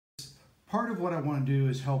part of what I want to do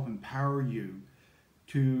is help empower you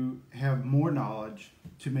to have more knowledge,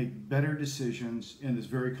 to make better decisions in this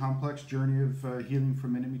very complex journey of healing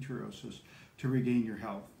from endometriosis to regain your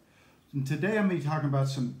health. And today I'm going to be talking about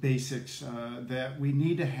some basics that we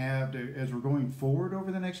need to have as we're going forward over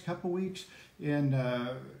the next couple weeks in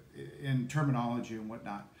terminology and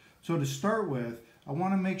whatnot. So to start with, I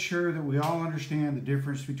want to make sure that we all understand the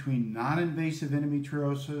difference between non-invasive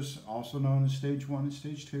endometriosis, also known as stage 1 and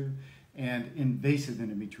stage 2, and invasive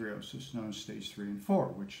endometriosis, known as stage 3 and 4,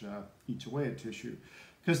 which eats away at tissue.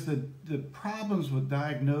 Because the problems with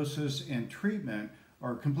diagnosis and treatment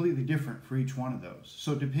are completely different for each one of those.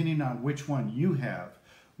 So depending on which one you have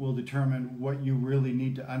will determine what you really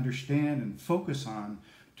need to understand and focus on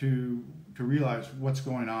to realize what's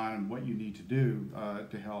going on and what you need to do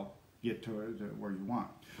to help get to where you want.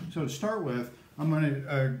 So to start with, I'm going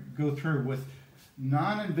to go through with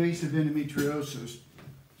non-invasive endometriosis.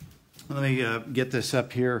 Let me get this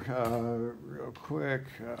up here real quick.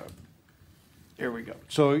 Here we go.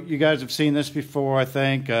 So you guys have seen this before, I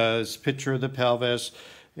think. It's a picture of the pelvis.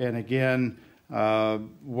 And again,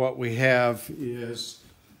 what we have is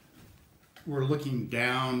we're looking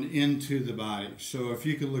down into the body. So if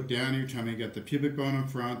you could look down your tummy, you got the pubic bone in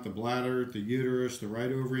front, the bladder, the uterus, the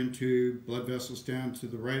right ovarian tube, blood vessels down to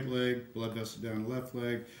the right leg, blood vessel down the left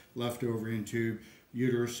leg, left ovarian tube,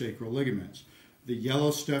 uterus, sacral ligaments. The yellow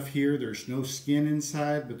stuff here, there's no skin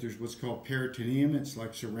inside, but there's what's called peritoneum. It's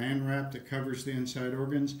like saran wrap that covers the inside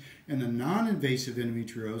organs. And the non-invasive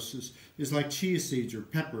endometriosis is like chia seeds or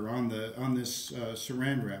pepper on this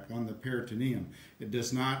saran wrap, on the peritoneum. It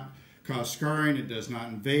does not cause scarring, it does not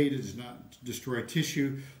invade, it does not destroy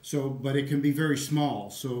tissue, but it can be very small,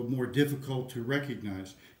 so more difficult to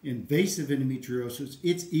recognize. Invasive endometriosis,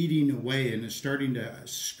 it's eating away and it's starting to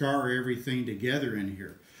scar everything together in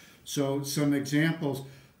here. So some examples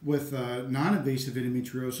with non-invasive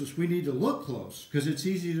endometriosis, we need to look close because it's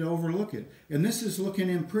easy to overlook it. And this is looking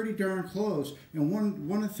in pretty darn close. And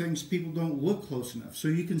one of the things, people don't look close enough. So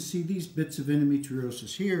you can see these bits of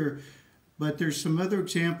endometriosis here, but there's some other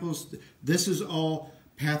examples. This is all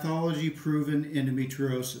pathology-proven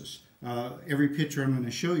endometriosis. Every picture I'm going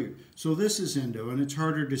to show you. So this is endo, and it's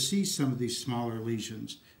harder to see some of these smaller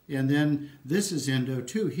lesions. And then this is endo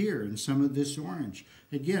too here, and some of this orange.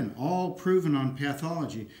 Again, all proven on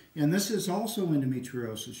pathology. And this is also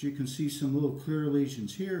endometriosis. You can see some little clear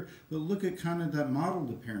lesions here, but look at kind of that mottled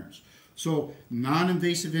appearance. So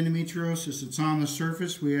non-invasive endometriosis, it's on the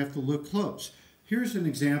surface, we have to look close. Here's an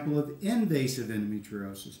example of invasive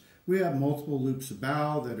endometriosis. We have multiple loops of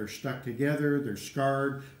bowel that are stuck together, they're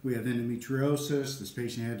scarred. We have endometriosis. This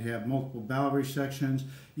patient had to have multiple bowel resections.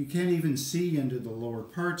 You can't even see into the lower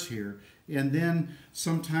parts here. And then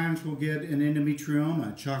sometimes we'll get an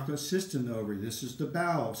endometrioma, chocolate cyst in the ovary. This is the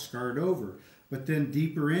bowel scarred over. But then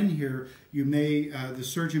deeper in here, the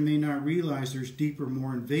surgeon may not realize there's deeper,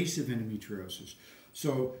 more invasive endometriosis.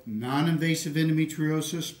 So non-invasive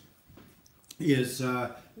endometriosis is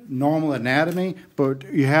normal anatomy, but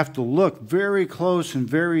you have to look very close and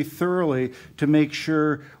very thoroughly to make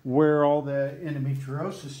sure where all the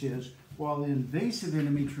endometriosis is. While in invasive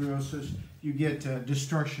endometriosis, you get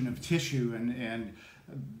destruction of tissue, and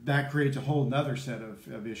that creates a whole other set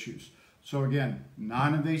of issues. So again,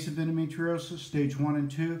 non-invasive endometriosis, stage 1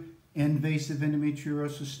 and 2, invasive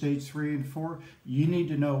endometriosis, stage 3 and 4. You need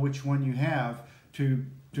to know which one you have to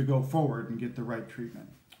go forward and get the right treatment.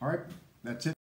 All right, that's it.